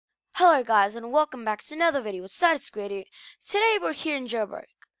Hello guys and welcome back to another video with Side Squiddy. Today we're here in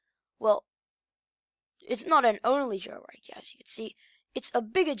Jailbreak. Well, it's not an only jailbreak, as you can see. It's a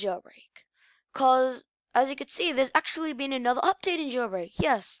bigger jailbreak. Cause, as you can see, there's actually been another update in Jailbreak,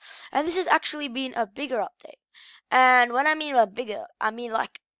 yes. And this has actually been a bigger update. And when I mean by bigger, I mean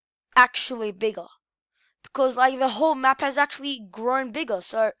like actually bigger. Because like the whole map has actually grown bigger.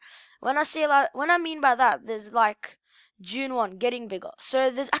 So when I say like, when I mean by that, there's like June 1 getting bigger.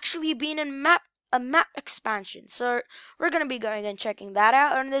 So there's actually been a map expansion. So we're gonna be going and checking that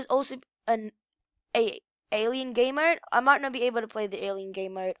out. And there's also an alien game mode. I might not be able to play the alien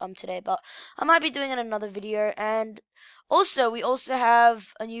game mode today, but I might be doing it in another video. And also we also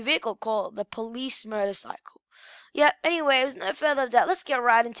have a new vehicle called the police motorcycle. Yeah, anyway, with no further ado, let's get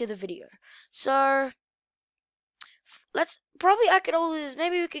right into the video. So I could always,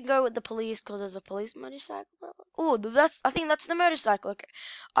 maybe we could go with the police because there's a police motorcycle. Oh, I think that's the motorcycle. Okay,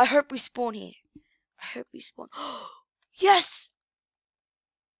 I hope we spawn here. I hope we spawn. Yes,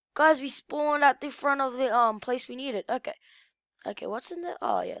 guys, we spawned at the front of the place we needed. Okay, what's in there?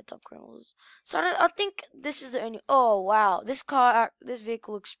 Oh yeah, top criminals. So I think this is the only. Oh wow, this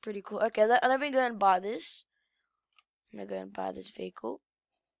vehicle looks pretty cool. Okay, let me go and buy this. I'm gonna go and buy this vehicle.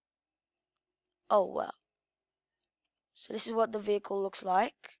 Oh wow. So this is what the vehicle looks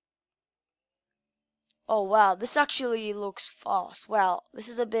like. Oh wow, this actually looks fast. Wow, this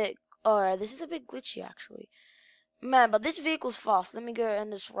is a bit glitchy actually. Man, but this vehicle's fast. Let me go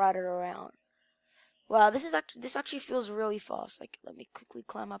and just ride it around. Wow, this actually feels really fast. Like, let me quickly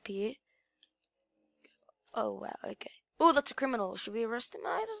climb up here. Oh wow, okay. Oh, that's a criminal. Should we arrest him?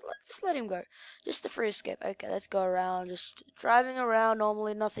 Just let him go. Just a free escape. Okay, let's go around. Just driving around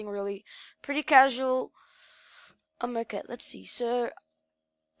normally, nothing really. Pretty casual. Okay, let's see. So,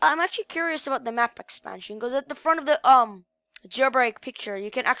 I'm actually curious about the map expansion because at the front of the jailbreak picture, you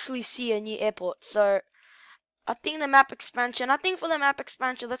can actually see a new airport. So, I think for the map expansion,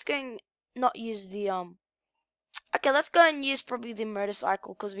 let's go and not use the Okay, let's go and use probably the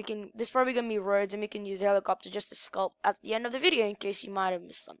motorcycle because there's probably gonna be roads and we can use the helicopter just to sculpt at the end of the video in case you might have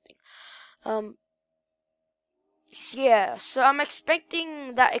missed something. Yeah, so I'm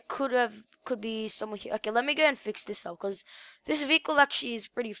expecting that it could be somewhere here. Okay, let me go and fix this up because this vehicle actually is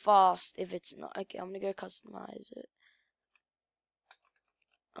pretty fast. If it's not, okay, I'm gonna go customize it.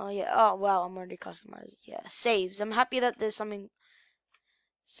 Oh yeah, oh wow, I'm already customized. Yeah, saves. I'm happy that there's something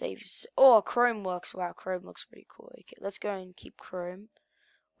saves. Oh, Chrome works. Wow, Chrome looks pretty cool. Okay, let's go and keep Chrome.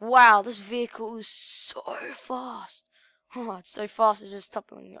 Wow, this vehicle is so fast. Oh, it's so fast, it's just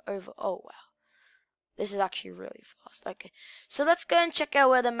toppling over. Oh wow. This is actually really fast. Okay, so let's go and check out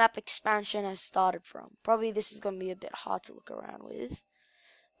where the map expansion has started from. Probably this is going to be a bit hard to look around with,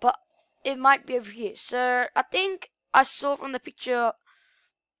 but it might be over here. So I think I saw from the picture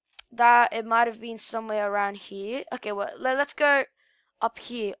that it might have been somewhere around here. Okay, well, let's go up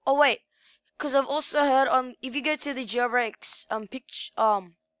here. Oh wait, because I've also heard if you go to the Jailbreak's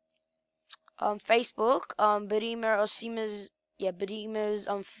Facebook, Bedimer or Seema's, yeah, Bedimer's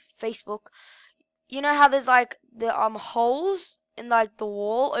Facebook. You know how there's like the holes in like the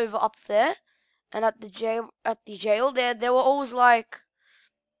wall over up there, and at the jail there were always like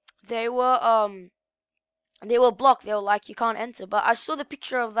they were blocked. They were like you can't enter. But I saw the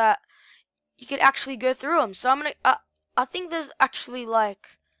picture of that. You could actually go through them. So I think there's actually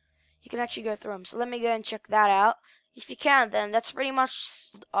like you can actually go through them. So let me go and check that out. If you can, then that's pretty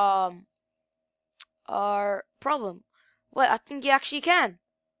much our problem. Wait, I think you actually can.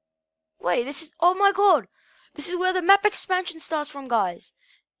 Wait, oh my god! This is where the map expansion starts from, guys.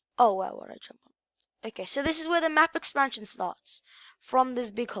 Oh wow, what I jump on? Okay, so this is where the map expansion starts. From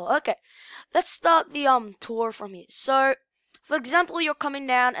this big hole. Okay, let's start the tour from here. So, for example, you're coming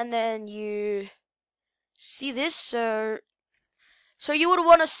down and then you see this, so you would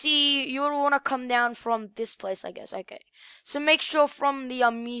want to come down from this place, I guess. Okay, so make sure from the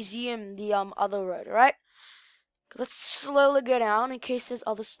museum, the other road, right? Let's slowly go down in case there's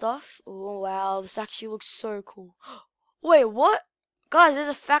other stuff. Oh wow, this actually looks so cool. Wait, what? Guys, there's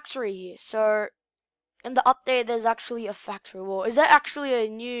a factory here. So, in the update, there's actually a factory. Well, is that actually a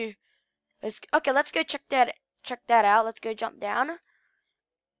new? Okay, let's go check that out. Let's go jump down.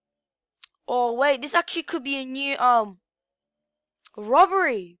 Oh wait, this actually could be a new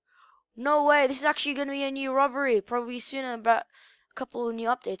robbery. No way, this is actually gonna be a new robbery. Probably soon, about a couple of new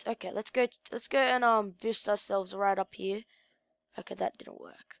updates. Okay, let's go and boost ourselves right up here. Okay, that didn't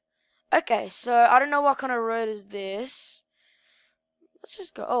work. Okay, so I don't know what kind of road is this. Let's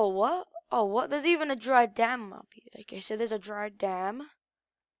just go. Oh what? Oh what? There's even a dry dam up here. Okay, so there's a dry dam.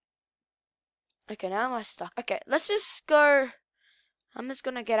 Okay, now am I stuck? Okay, let's just go. I'm just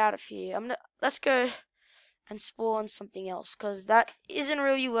gonna get out of here. Let's go and spawn something else, because that isn't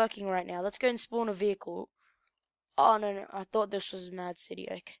really working right now. Let's go and spawn a vehicle. Oh, no, I thought this was Mad City.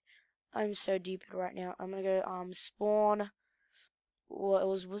 Okay. I'm so deep right now. I'm gonna go, spawn. Well,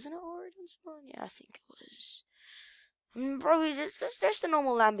 wasn't it already spawn? Yeah, I think it was. Probably just a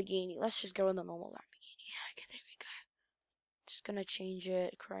normal Lamborghini. Let's just go with the normal Lamborghini. Okay, there we go. Just gonna change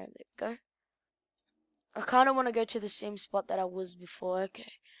it. There we go. I kind of want to go to the same spot that I was before.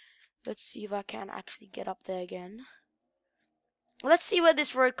 Okay. Let's see if I can actually get up there again. Let's see where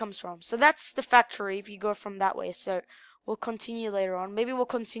this road comes from. So that's the factory if you go from that way. So we'll continue later on. Maybe we'll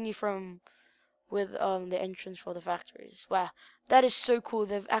continue with the entrance for the factories. Wow, that is so cool.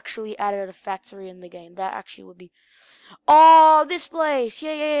 They've actually added a factory in the game. That actually would be... Oh, this place.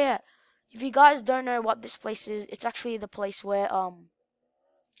 Yeah. If you guys don't know what this place is, it's actually the place where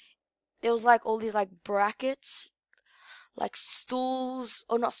there was like all these like brackets, like stools,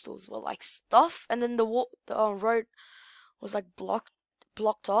 or not stools, but like stuff, and then the road was like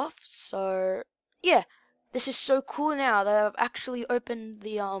blocked off. So yeah, this is so cool now. They've actually opened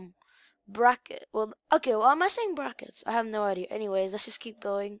the bracket. Well, okay, well, am I saying brackets? I have no idea. Anyways, let's just keep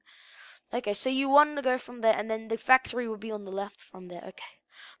going. Okay, so you want to go from there, and then the factory will be on the left from there. Okay,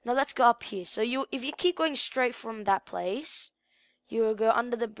 now let's go up here. So if you keep going straight from that place, you will go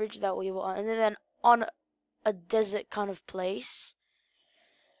under the bridge that we were on, and then on a desert kind of place.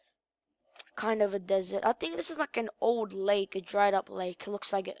 Kind of a desert. I think this is like an old lake, a dried up lake. It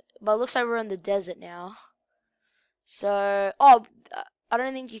looks like it, but it looks like we're in the desert now. So, I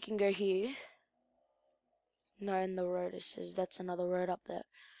don't think you can go here. No, in the road it says that's another road up there.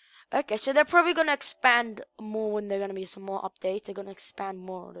 Okay, so they're probably gonna expand more when they're gonna be some more updates. They're gonna expand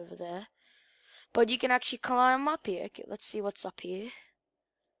more over there. But you can actually climb up here. Okay, let's see what's up here.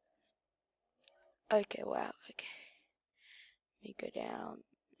 Okay, wow, okay. Let me go down.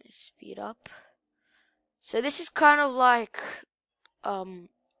 Speed up. So this is kind of like, okay,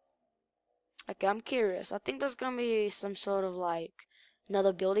 I'm curious. I think there's gonna be some sort of like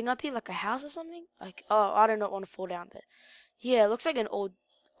another building up here, like a house or something. Like, oh, I do not want to fall down there. Yeah, it looks like an old.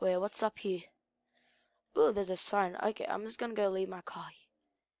 Wait, what's up here? Oh, there's a sign. Okay, I'm just gonna go leave my car here.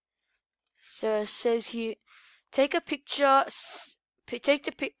 So it says here, take a picture. Take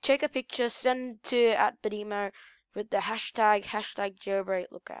a picture. Send to @Badimo with the hashtag jailbreak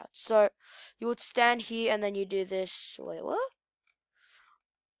lookout. So you would stand here and then you do this. Wait, what?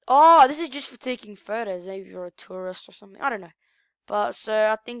 Oh, this is just for taking photos. Maybe you're a tourist or something. I don't know. But so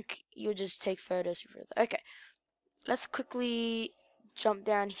I think you'll just take photos further. Okay, let's quickly jump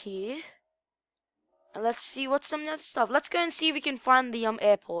down here. And let's see what's some other stuff. Let's go and see if we can find the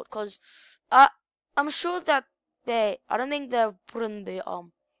airport, cause I'm sure that I don't think they've put in the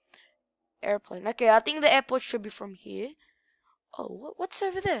airplane. Okay, I think the airport should be from here. Oh, what's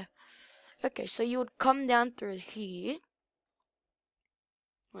over there? Okay, so you would come down through here.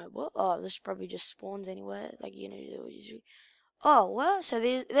 Wait, what? Oh, this probably just spawns anywhere. Like, you know, usually. Oh, what? So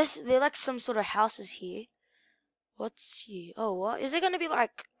they're like some sort of houses here. What's here? Oh, what? Is there gonna be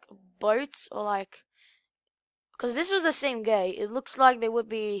like boats or like? Because this was the same game. It looks like there would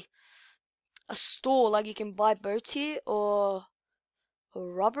be a store, like you can buy boats here, or a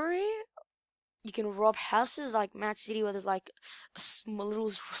robbery. You can rob houses like Mad City, where there's like little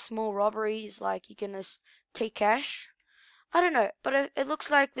small robberies, like you can just take cash. I don't know, but it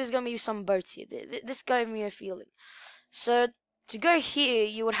looks like there's gonna be some boats here. This gave me a feeling. So to go here,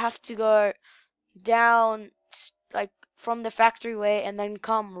 you would have to go down, like from the factory way, and then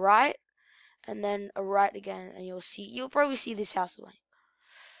come right, and then a right again, and you'll probably see this house line.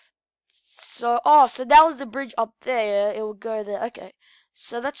 So so that was the bridge up there. It will go there. Okay,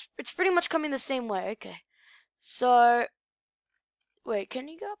 so it's pretty much coming the same way. Okay, so wait, can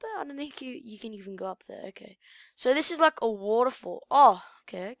you go up there? I don't think you can even go up there. Okay, so this is like a waterfall. Oh,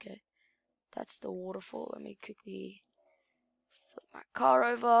 okay. That's the waterfall. Let me quickly flip my car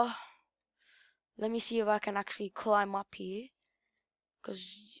over. Let me see if I can actually climb up here.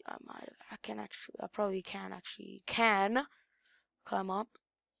 Because I probably can climb up.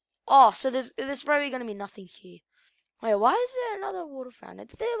 Oh, so there's probably going to be nothing here. Wait, why is there another water fountain?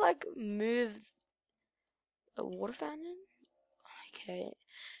 Did they like move a water fountain? Okay.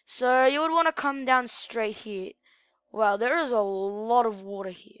 So you would want to come down straight here. Wow, there is a lot of water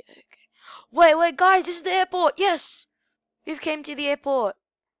here. Okay. Wait, guys, this is the airport. Yes, we've came to the airport.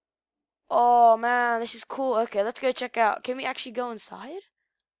 Oh man, this is cool. Okay, let's go check out. Can we actually go inside?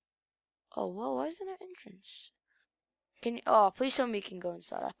 Oh, well, why isn't there an entrance? Can you? Oh, please tell me you can go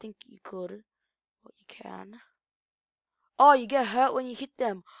inside. I think you could. Well, you can. Oh, you get hurt when you hit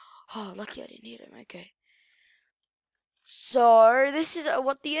them. Oh, lucky I didn't hit him. Okay. So this is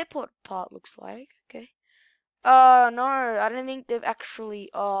what the airport part looks like. Okay. No, I don't think they've actually.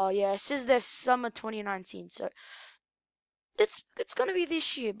 Oh yeah, it says there's summer 2019. So it's gonna be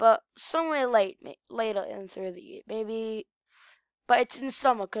this year, but somewhere later in through the year, maybe. But it's in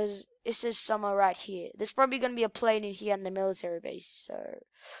summer because it says summer right here. There's probably gonna be a plane in here and the military base. So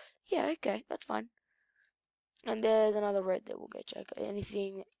yeah, okay, that's fine. And there's another road that we'll go check.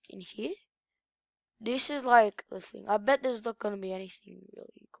 Anything in here? This is like the thing. I bet there's not gonna be anything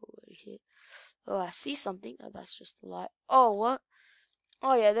really cool over here. Oh, I see something. Oh, that's just a light. Oh, what?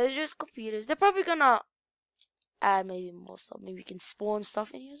 Oh yeah, there's just computers. They're probably gonna add maybe more stuff. Maybe we can spawn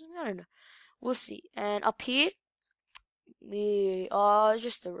stuff in here or something. I don't know. We'll see. And up here, it's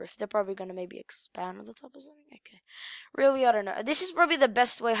just the roof. They're probably gonna maybe expand on the top or something. Okay. Really, I don't know. This is probably the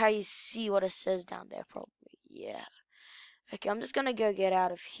best way how you see what it says down there. Probably. Yeah. Okay, I'm just gonna go get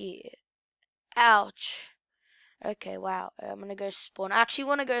out of here. Ouch. Okay, wow. I'm gonna go spawn. I actually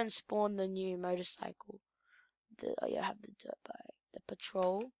want to go and spawn the new motorcycle. Oh yeah, I have the dirt bike. The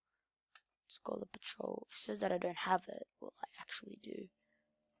patrol. Let's go the patrol. It says that I don't have it. Well, I actually do.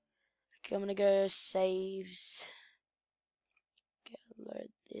 Okay, I'm gonna go saves. Okay, load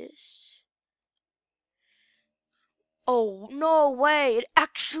this. Oh, no way. It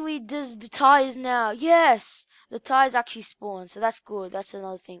actually does the tires now. Yes. The tires actually spawn, so that's good. That's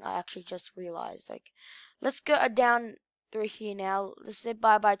another thing I actually just realized. Like, let's go down through here now. Let's say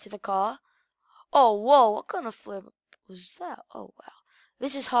bye-bye to the car. Oh, whoa. What kind of flip was that? Oh, wow.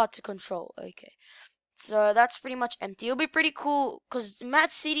 This is hard to control. Okay. So that's pretty much empty. It'll be pretty cool because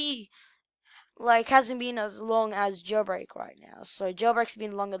Mad City like hasn't been as long as Jailbreak right now. So Jailbreak's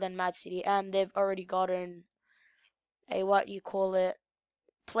been longer than Mad City, and they've already gotten a what you call it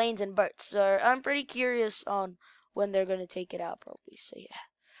planes and boats. So I'm pretty curious on when they're gonna take it out probably. So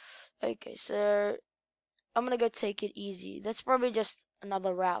yeah. Okay, so I'm gonna go take it easy. That's probably just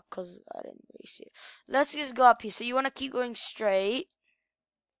another route because I didn't really see it. Let's just go up here. So you wanna keep going straight.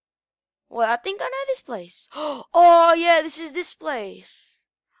 Well, I think I know this place. Oh yeah, this is this place.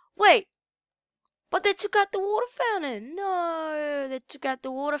 Wait, but they took out the water fountain. No, they took out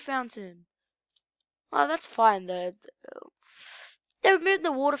the water fountain. Oh, that's fine though. They removed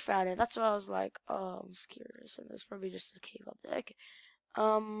the water fountain. That's why I was like, oh, I'm curious. And there's probably just a cave up there. Okay.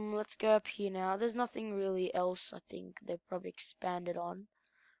 Let's go up here now. There's nothing really else I think they've probably expanded on.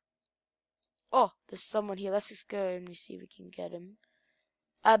 Oh, there's someone here. Let's just go and see if we can get him.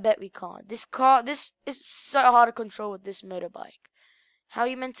 I bet we can't. This is so hard to control with this motorbike. How are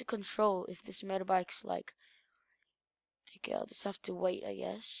you meant to control if this motorbike's like... Okay, I'll just have to wait, I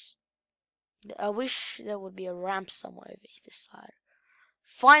guess. I wish there would be a ramp somewhere over this side.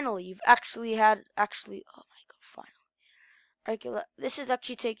 Finally, you've actually oh my god, finally. Okay, this is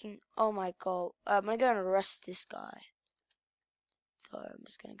actually taking, oh my god. I'm gonna arrest this guy. So I'm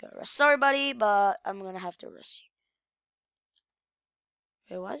just gonna go arrest. Sorry, buddy, but I'm gonna have to arrest you.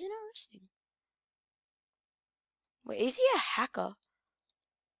 Wait, why is he not arresting? Wait, is he a hacker?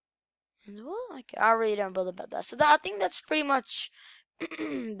 Well, okay, I really don't bother about that. So I think that's pretty much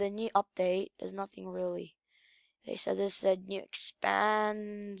the new update. There's nothing really. Okay, so this said new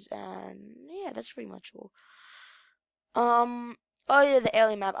expands, and yeah, that's pretty much all. Oh yeah, the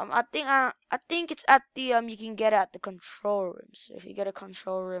alien map. I think it's at the you can get at the control room. So if you get a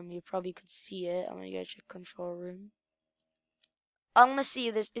control room, you probably could see it. I'm gonna go check control room. I'm gonna see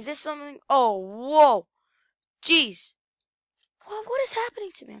if is this something? Oh, whoa, jeez. What is happening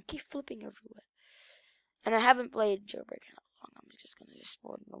to me? I keep flipping everywhere. And I haven't played Jailbreak in how long. I'm just gonna just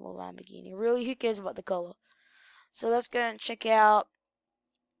spawn a normal Lamborghini. Really, who cares about the color? So let's go and check out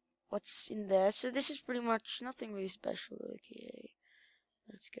what's in there. So this is pretty much nothing really special. Okay,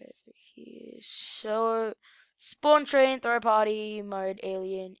 let's go through here. So spawn train, throw party, mode,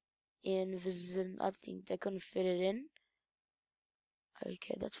 alien, invis. I think they couldn't fit it in.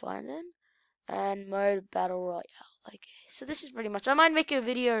 Okay, that's fine then. And mode battle royale. Okay, so this is pretty much. I might make a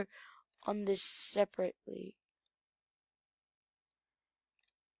video on this separately.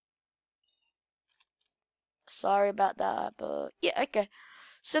 Sorry about that, but yeah, okay.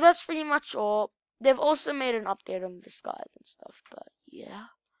 So that's pretty much all. They've also made an update on the skies and stuff, but yeah.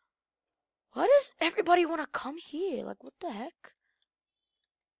 Why does everybody want to come here? Like, what the heck?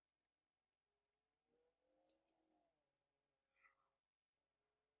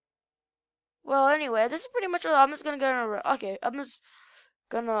 Well, anyway, this is pretty much all. I'm just gonna go and okay, I'm just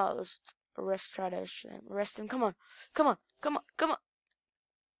gonna try to arrest him. Come on, come on, come on, come on.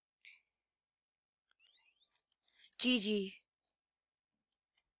 GG.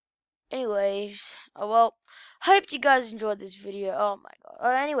 Anyways, well, hope you guys enjoyed this video. Oh my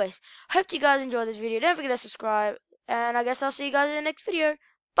god. Anyways, hope you guys enjoyed this video. Don't forget to subscribe And I guess I'll see you guys in the next video.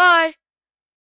 Bye!